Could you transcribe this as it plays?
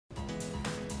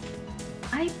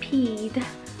I peed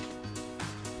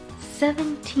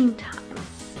 17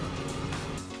 times.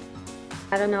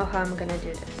 I don't know how I'm gonna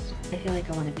do this. I feel like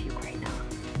I want to puke right now.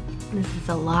 This is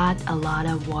a lot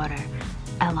of water.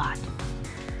 A lot.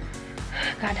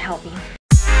 God help me.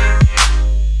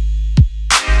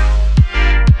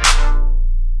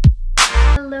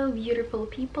 Hello beautiful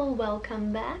people,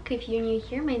 welcome back. If you're new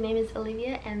here, my name is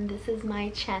Olivia and this is my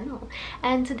channel,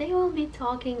 and today we'll be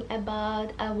talking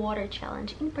about a water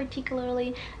challenge, in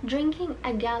particularly drinking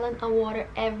a gallon of water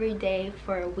every day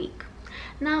for a week.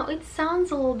 Now it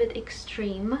sounds a little bit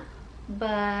extreme,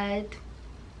 but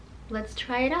let's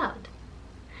try it out.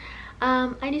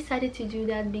 I decided to do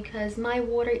that because my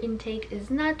water intake is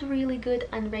not really good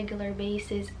on a regular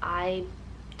basis. I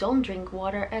don't drink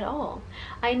water at all.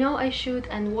 I know I should,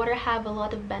 and water have a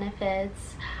lot of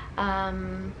benefits.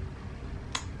 I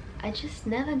just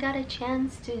never got a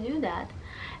chance to do that.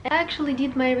 I actually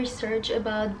did my research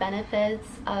about benefits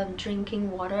of drinking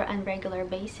water on a regular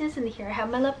basis, and here I have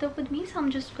my laptop with me, so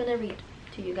I'm just gonna read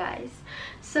to you guys.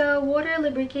 So water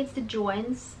lubricates the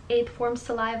joints, it forms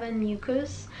saliva and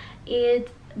mucus, it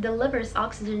delivers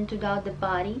oxygen throughout the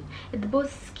body, it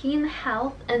boosts skin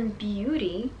health and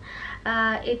beauty,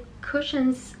 it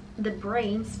cushions the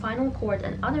brain, spinal cord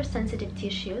and other sensitive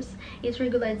tissues, it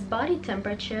regulates body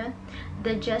temperature,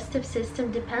 digestive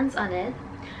system depends on it,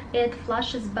 it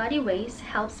flushes body waste,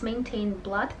 helps maintain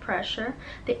blood pressure,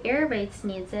 the airways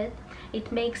needs it,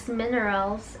 it makes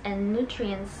minerals and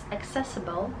nutrients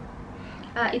accessible,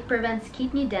 it prevents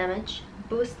kidney damage,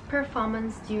 boosts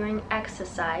performance during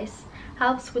exercise,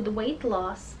 helps with weight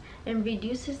loss, and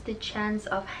reduces the chance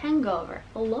of hangover.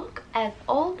 Look at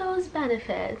all those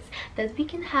benefits that we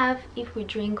can have if we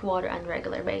drink water on a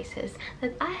regular basis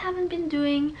that I haven't been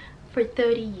doing for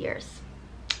 30 years.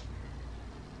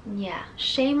 Yeah,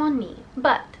 shame on me.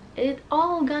 But it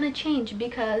all gonna change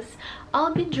because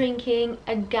I'll be drinking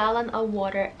a gallon of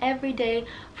water every day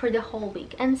for the whole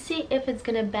week and see if it's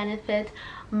gonna benefit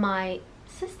my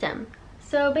system.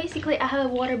 So basically I have a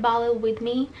water bottle with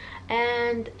me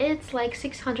and it's like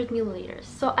 600 milliliters.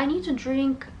 So I need to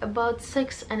drink about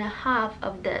 6.5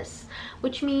 of this,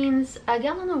 which means a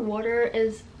gallon of water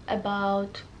is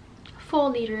about 4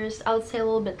 liters. I would say a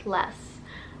little bit less,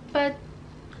 but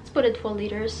let's put it 4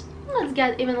 liters. Let's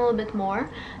get even a little bit more.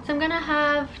 So I'm gonna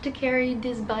have to carry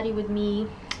this body with me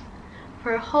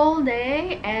for a whole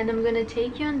day, and I'm gonna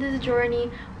take you on this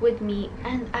journey with me,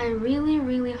 and I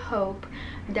really hope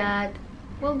that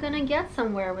we're gonna get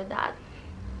somewhere with that.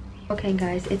 Okay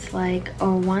guys, it's like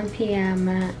 1 p.m.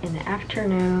 in the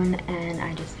afternoon and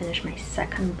I just finished my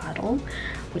second bottle,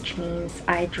 which means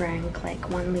I drank like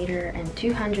 1 liter and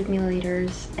 200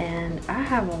 milliliters, and I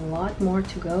have a lot more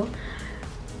to go.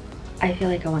 I feel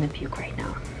like I want to puke right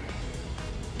now.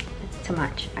 It's too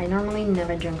much. I normally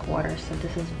never drink water, so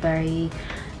this is very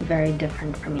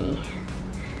different for me.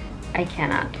 I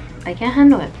can't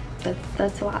handle it.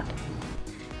 That's a lot.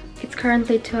 It's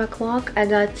currently 2 o'clock. I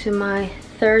got to my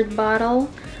 3rd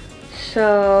bottle,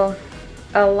 so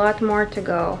a lot more to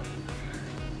go.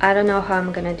 I don't know how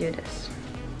I'm gonna do this.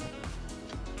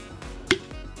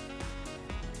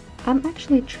 I'm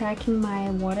actually tracking my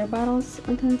water bottles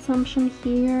consumption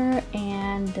here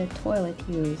and the toilet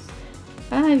use.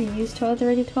 I've used toilet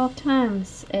already 12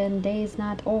 times and day is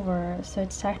not over, so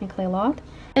it's technically a lot.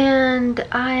 And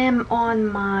I am on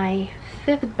my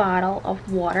 5th bottle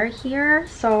of water here,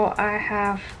 so I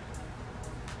have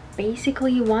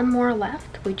basically 1 more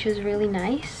left, which is really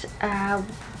nice.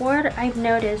 What I've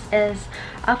noticed is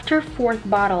after 4th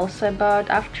bottle, so about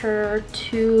after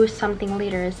 2 something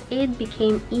liters, it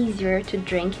became easier to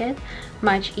drink it,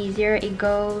 much easier. It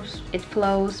goes, it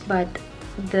flows, but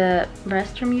the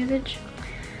restroom usage,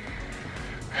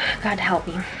 God help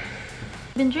me.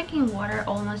 I've been drinking water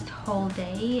almost whole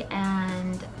day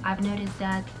and I've noticed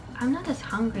that I'm not as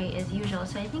hungry as usual,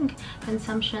 so I think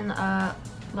consumption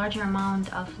larger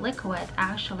amount of liquid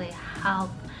actually help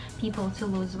people to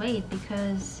lose weight,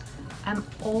 because I'm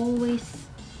always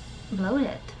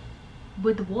bloated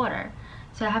with water,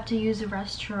 so I have to use the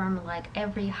restroom like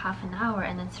every half an hour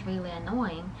and it's really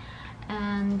annoying.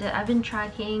 And I've been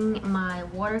tracking my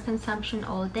water consumption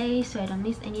all day so I don't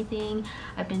miss anything.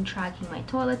 I've been tracking my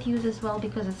toilet use as well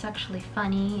because it's actually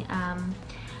funny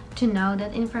to know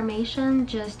that information,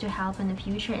 just to help in the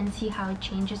future and see how it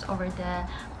changes over the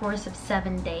course of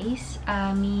 7 days,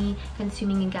 me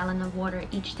consuming a gallon of water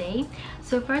each day.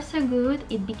 So far so good.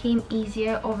 It became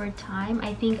easier over time.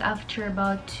 I think after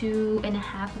about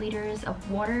 2.5 liters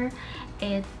of water,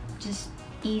 it just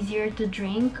easier to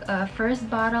drink. First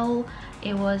bottle,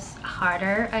 it was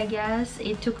harder, I guess.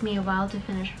 It took me a while to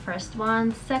finish first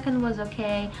one. Second was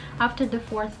okay. After the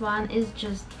fourth one is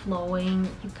just flowing.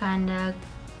 You kind of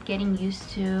getting used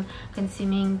to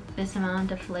consuming this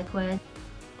amount of liquid.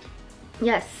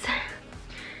 Yes,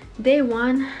 day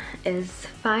one is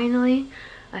finally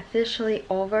officially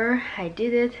over. I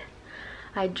did it.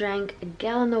 I drank a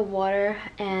gallon of water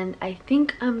and I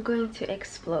think I'm going to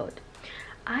explode.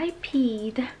 I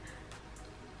peed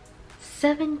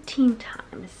 17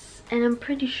 times and I'm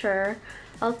pretty sure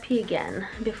I'll pee again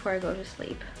before I go to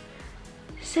sleep.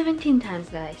 17 times,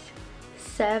 guys.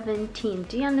 17.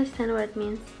 Do you understand what it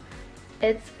means?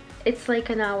 It's like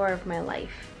an hour of my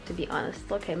life, to be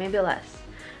honest. Okay, maybe less.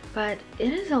 But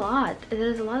it is a lot. It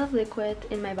is a lot of liquid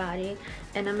in my body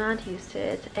and I'm not used to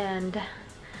it, and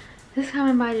this is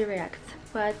how my body reacts.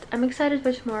 But I'm excited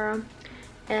for tomorrow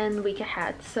and week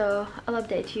ahead, so I'll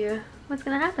update you what's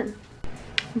gonna happen.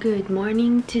 Good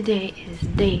morning. Today is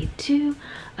day 2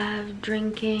 of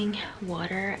drinking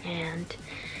water and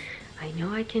I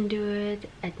know I can do it.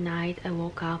 At night I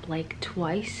woke up like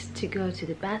twice to go to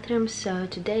the bathroom, so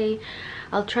today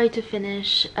I'll try to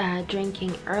finish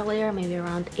drinking earlier, maybe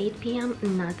around 8 p.m,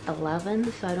 not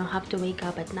 11, so I don't have to wake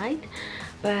up at night,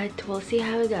 but we'll see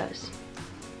how it goes.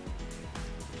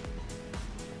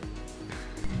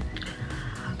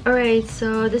 Alright,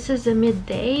 so this is a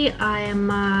midday. I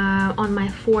am on my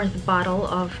 4th bottle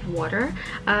of water.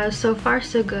 So far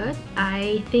so good.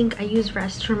 I think I used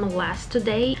restroom less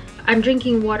today. I'm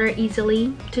drinking water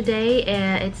easily today.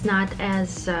 It's not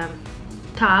as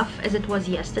tough as it was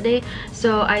yesterday,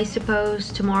 so I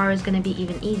suppose tomorrow is gonna be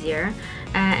even easier.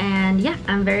 And yeah,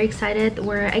 I'm very excited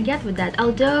where I get with that.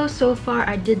 Although so far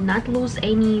I did not lose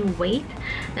any weight,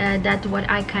 that's what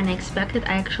I kind of expected.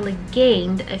 I actually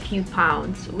gained a few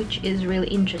pounds, which is really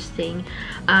interesting.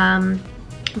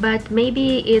 But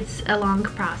maybe it's a long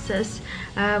process.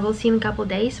 We'll see in a couple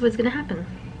days what's gonna happen.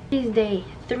 This is day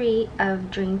 3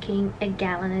 of drinking a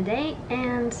gallon a day,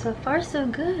 and so far so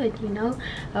good, you know.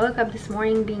 I woke up this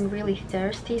morning being really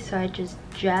thirsty, so I just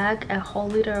drank a whole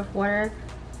liter of water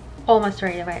almost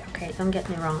right away. Okay, don't get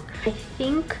me wrong. I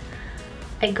think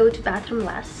I go to bathroom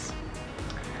less,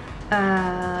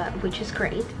 which is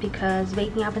great because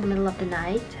waking up in the middle of the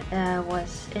night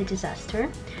was a disaster.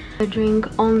 I drink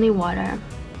only water.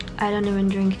 I don't even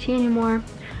drink tea anymore.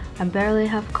 I barely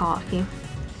have coffee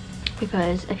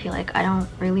because I feel like I don't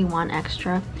really want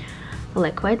extra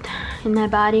liquid in my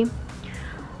body.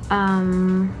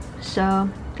 So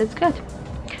that's good.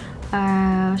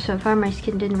 So far my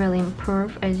skin didn't really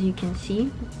improve, as you can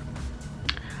see.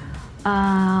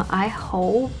 I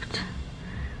hoped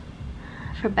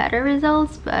for better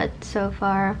results, but so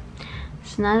far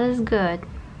it's not as good.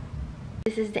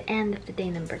 This is the end of the day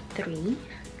number 3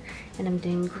 and I'm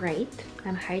doing great.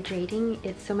 I'm hydrating.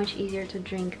 It's so much easier to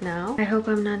drink now. I hope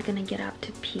I'm not gonna get up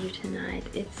to pee tonight.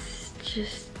 It's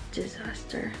just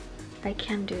disaster. I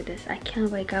can't do this. I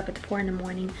can't wake up at 4 in the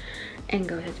morning and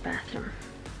go to the bathroom.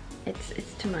 It's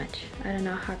too much. I don't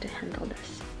know how to handle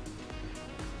this.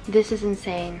 This is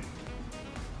insane.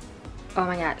 Oh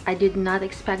my god, I did not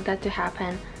expect that to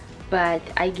happen, but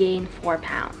I gained 4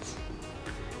 pounds.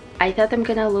 I thought I'm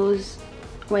gonna lose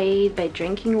weight by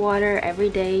drinking water every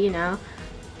day, you know,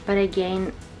 but I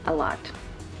gained a lot.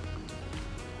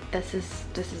 This is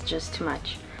just too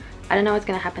much. I don't know what's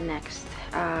gonna happen next.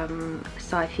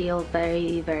 So I feel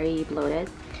very bloated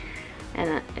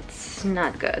and it's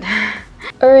not good.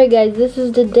 Alright guys, this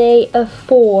is the day of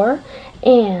 4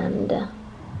 and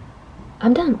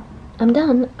I'm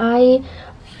done. I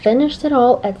finished it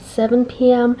all at 7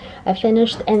 p.m. I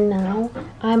finished and now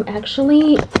I'm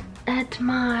actually at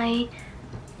my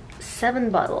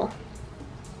 7th bottle.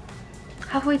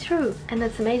 Halfway through, and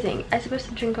that's amazing. I was supposed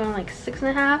to drink on like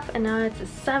 6.5 and now it's a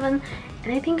 7,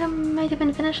 and I think I might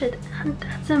even finish it, and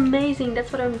that's amazing.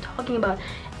 That's what I'm talking about.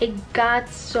 It got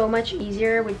so much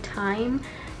easier with time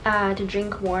to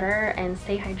drink water and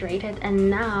stay hydrated, and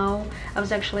now I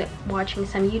was actually watching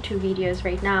some YouTube videos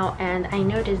right now and I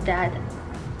noticed that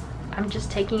I'm just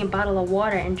taking a bottle of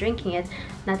water and drinking it,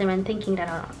 not even thinking that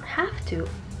I don't have to.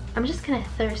 I'm just kind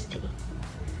of thirsty,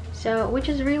 so which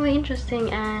is really interesting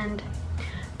and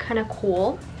kind of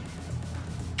cool.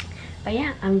 But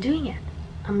yeah, I'm doing it.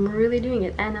 I'm really doing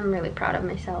it and I'm really proud of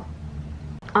myself.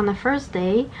 On the first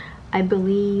day, I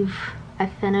believe I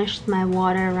finished my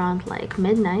water around like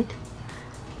midnight,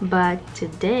 but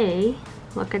today,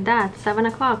 look at that, 7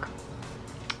 o'clock.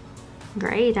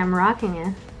 Great, I'm rocking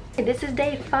it. This is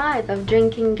day 5 of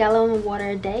drinking a gallon of water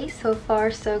a day. So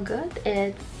far so good.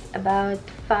 It's about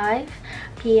 5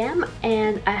 p.m.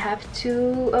 and I have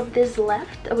 2 of these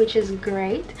left, which is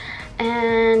great.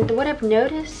 And what I've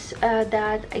noticed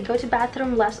that I go to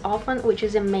bathroom less often, which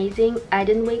is amazing. I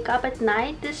didn't wake up at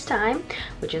night this time,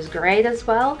 which is great as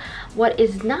well. What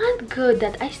is not good,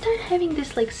 that I start having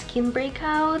this like skin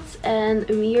breakouts and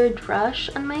weird rush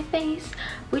on my face,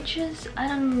 which is, I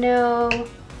don't know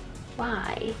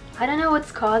why. I don't know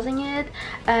what's causing it,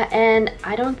 and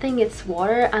I don't think it's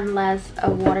water unless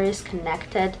water is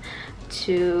connected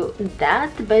to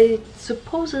that, but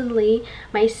supposedly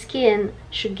my skin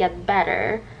should get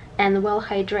better and well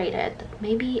hydrated.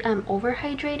 Maybe I'm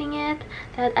overhydrating it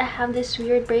that I have these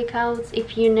weird breakouts.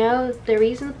 If you know the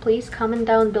reason, please comment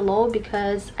down below,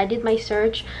 because I did my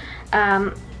search.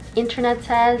 Internet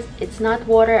says it's not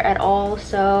water at all,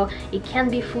 so it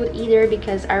can't be food either,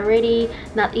 because I'm already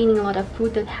not eating a lot of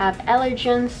food that have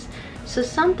allergens. So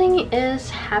something is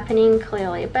happening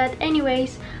clearly. But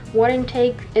anyways, water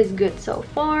intake is good so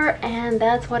far, and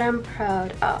that's what I'm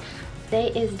proud of.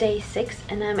 Today is day 6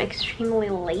 and I'm extremely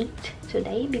late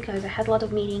today because I had a lot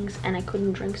of meetings and I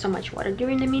couldn't drink so much water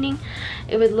during the meeting.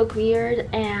 It would look weird,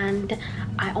 and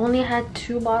I only had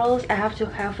 2 bottles. I have to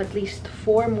have at least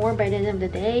 4 more by the end of the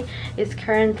day. It's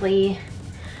currently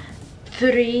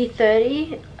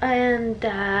 3:30 and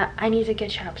I need to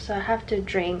catch up, so I have to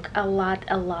drink a lot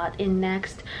in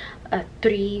next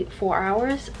 3-4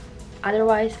 hours.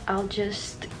 Otherwise I'll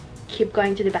just keep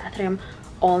going to the bathroom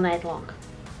all night long.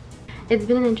 It's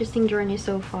been an interesting journey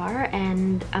so far,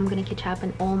 and I'm gonna catch up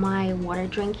on all my water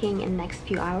drinking in the next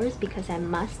few hours because I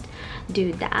must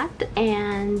do that.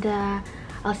 And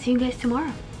I'll see you guys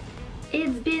tomorrow.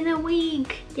 It's been a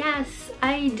week. Yes,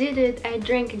 I did it. I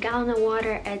drank a gallon of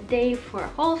water a day for a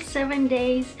whole 7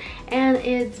 days, and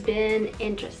it's been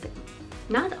interesting.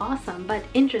 Not awesome, but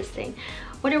interesting.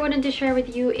 What I wanted to share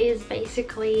with you is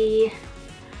basically,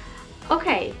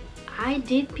 okay, I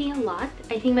did pee a lot.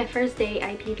 I think my first day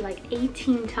I peed like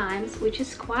 18 times, which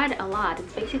is quite a lot.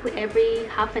 It's basically every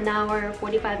half an hour,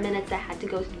 45 minutes I had to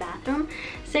go to the bathroom.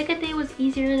 Second day was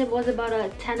easier. It was about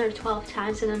 10 or 12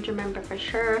 times. I don't remember for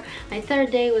sure. My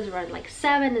third day was around like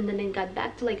 7, and then it got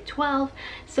back to like 12.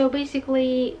 So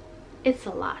basically it's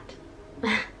a lot.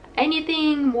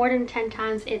 Anything more than 10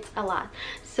 times, it's a lot.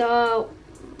 So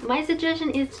my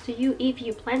suggestion is to you, if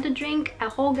you plan to drink a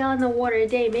whole gallon of water a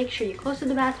day, make sure you're close to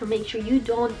the bathroom. Make sure you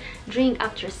don't drink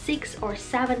after 6 or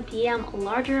 7 p.m. a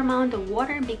larger amount of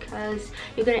water, because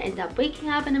you're gonna end up waking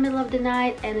up in the middle of the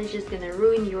night and it's just gonna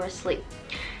ruin your sleep.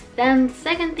 Then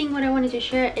second thing what I wanted to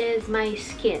share is my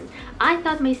skin. I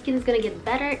thought my skin is gonna get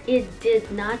better. It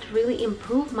did not really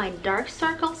improve. My dark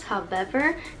circles,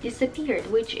 however,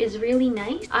 disappeared, which is really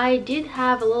nice. I did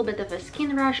have a little bit of a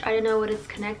skin rash. I don't know what it's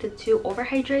connected to.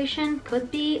 Overhydration?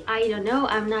 Could be. I don't know.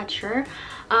 I'm not sure.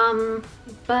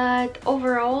 But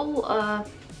overall,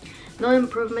 no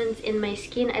improvements in my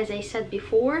skin. As I said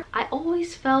before, I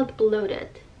always felt bloated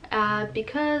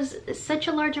because such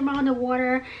a large amount of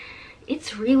water,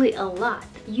 it's really a lot.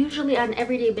 Usually on an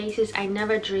everyday basis I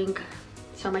never drink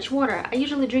so much water. I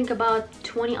usually drink about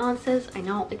 20 ounces. I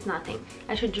know it's nothing.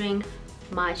 I should drink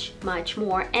much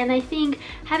more. And I think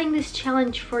having this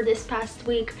challenge for this past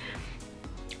week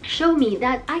showed me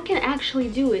that I can actually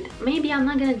do it. Maybe I'm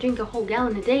not gonna drink a whole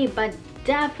gallon a day, but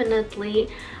definitely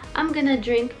I'm gonna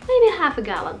drink maybe half a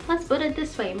gallon. Let's put it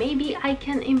this way. Maybe I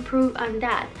can improve on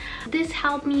that. This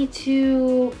helped me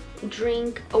to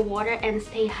drink water and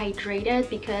stay hydrated,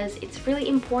 because it's really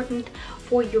important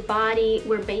for your body.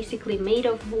 We're basically made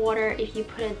of water, if you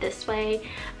put it this way,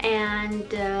 and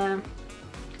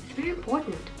it's very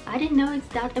important. I didn't know it's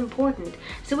that important.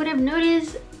 So what I've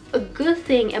noticed, a good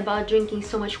thing about drinking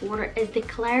so much water is the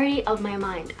clarity of my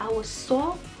mind. I was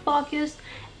so focused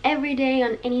every day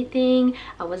on anything.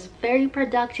 I was very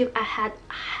productive. I had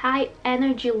high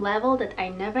energy level that I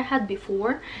never had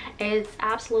before. It's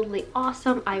absolutely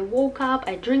awesome. I woke up,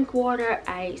 I drink water,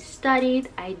 I studied,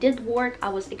 I did work. I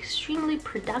was extremely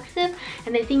productive,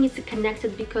 and I think it's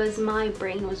connected because my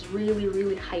brain was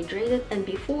really hydrated, and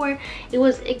before it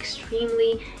was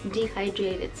extremely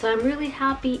dehydrated. So I'm really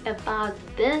happy about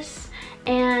this,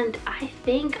 and I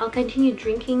think I'll continue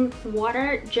drinking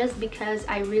water just because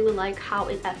I really like how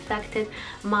it affected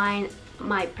my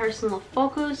personal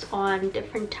focus on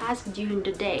different tasks during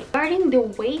the day. Regarding the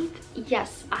weight,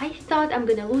 yes, I thought I'm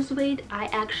gonna lose weight. I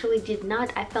actually did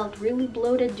not. I felt really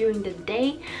bloated during the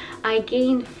day. I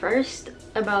gained first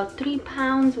about 3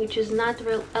 pounds, which is not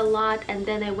a lot, and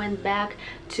then I went back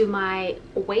to my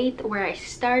weight where I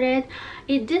started.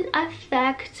 It did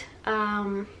affect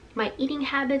my eating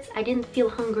habits. I didn't feel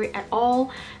hungry at all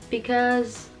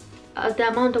because the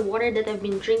amount of water that I've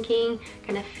been drinking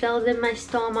kind of filled in my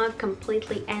stomach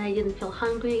completely, and I didn't feel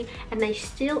hungry, and I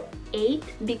still ate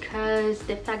because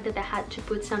the fact that I had to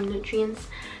put some nutrients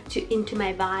into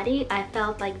my body, I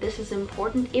felt like this is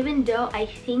important, even though I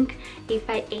think if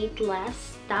I ate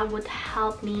less that would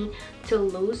help me to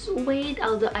lose weight,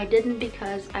 although I didn't,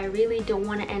 because I really don't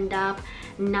want to end up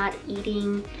not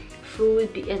eating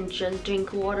food and just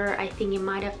drink water. I think it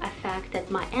might have affected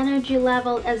my energy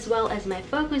level as well as my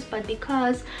focus, but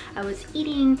because I was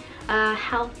eating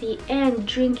healthy and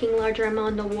drinking larger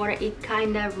amount of water, it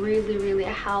kind of really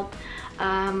helped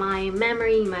my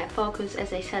memory, my focus,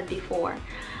 as I said before.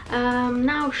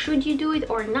 Now, should you do it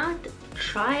or not?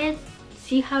 Try it,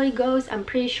 see how it goes. I'm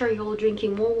pretty sure you're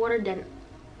drinking more water than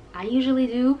I usually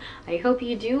do. I hope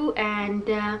you do, and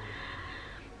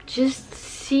just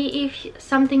see if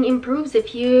something improves.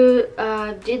 If you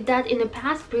did that in the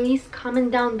past, please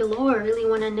comment down below. I really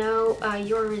want to know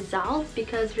your results,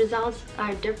 because results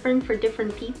are different for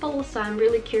different people, so I'm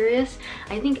really curious.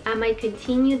 I think I might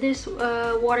continue this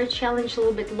water challenge a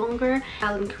little bit longer.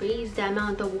 I'll increase the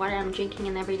amount of water I'm drinking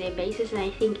on an everyday basis, and I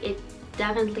think it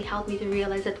definitely helped me to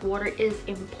realize that water is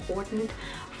important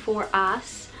for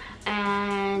us,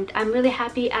 and I'm really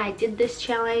happy I did this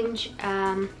challenge.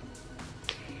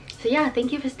 So yeah,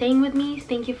 thank you for staying with me.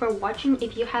 Thank you for watching.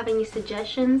 If you have any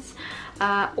suggestions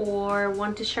or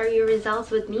want to share your results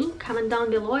with me, comment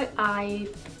down below.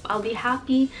 I'll be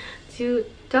happy to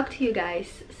talk to you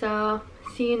guys. So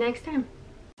see you next time.